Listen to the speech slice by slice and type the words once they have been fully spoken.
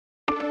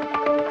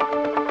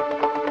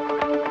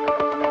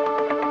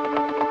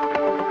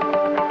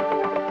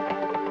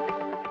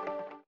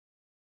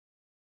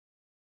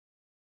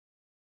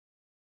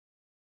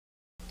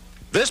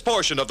This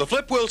portion of the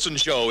Flip Wilson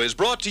Show is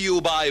brought to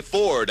you by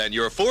Ford and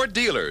your Ford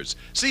dealers.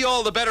 See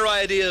all the better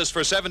ideas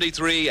for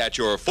 73 at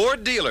your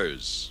Ford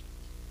dealers.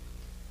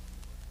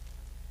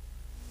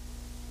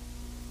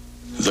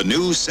 The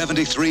new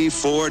 73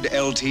 Ford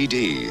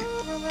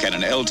LTD. Can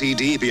an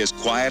LTD be as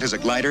quiet as a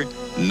glider?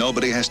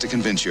 Nobody has to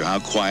convince you how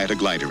quiet a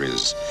glider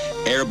is.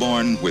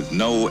 Airborne with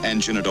no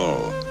engine at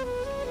all.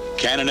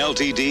 Can an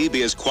LTD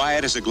be as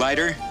quiet as a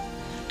glider?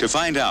 To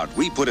find out,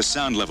 we put a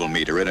sound level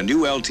meter in a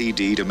new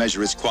LTD to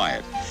measure its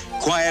quiet.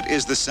 Quiet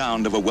is the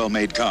sound of a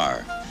well-made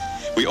car.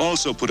 We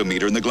also put a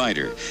meter in the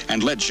glider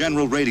and let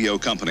General Radio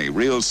Company,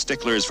 real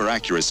sticklers for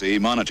accuracy,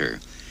 monitor.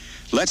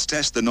 Let's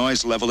test the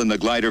noise level in the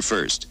glider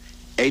first.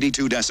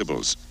 82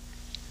 decibels.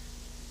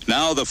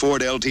 Now the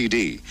Ford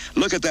LTD.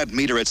 Look at that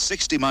meter at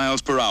 60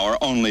 miles per hour,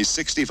 only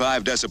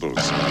 65 decibels.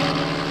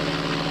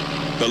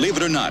 Believe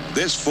it or not,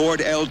 this Ford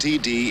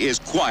LTD is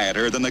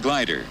quieter than the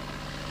glider.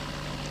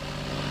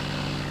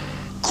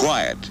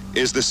 Quiet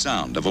is the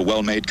sound of a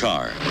well-made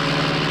car.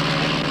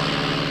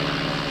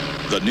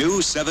 The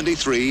new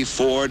 73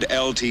 Ford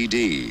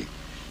LTD.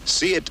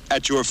 See it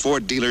at your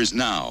Ford dealers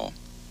now.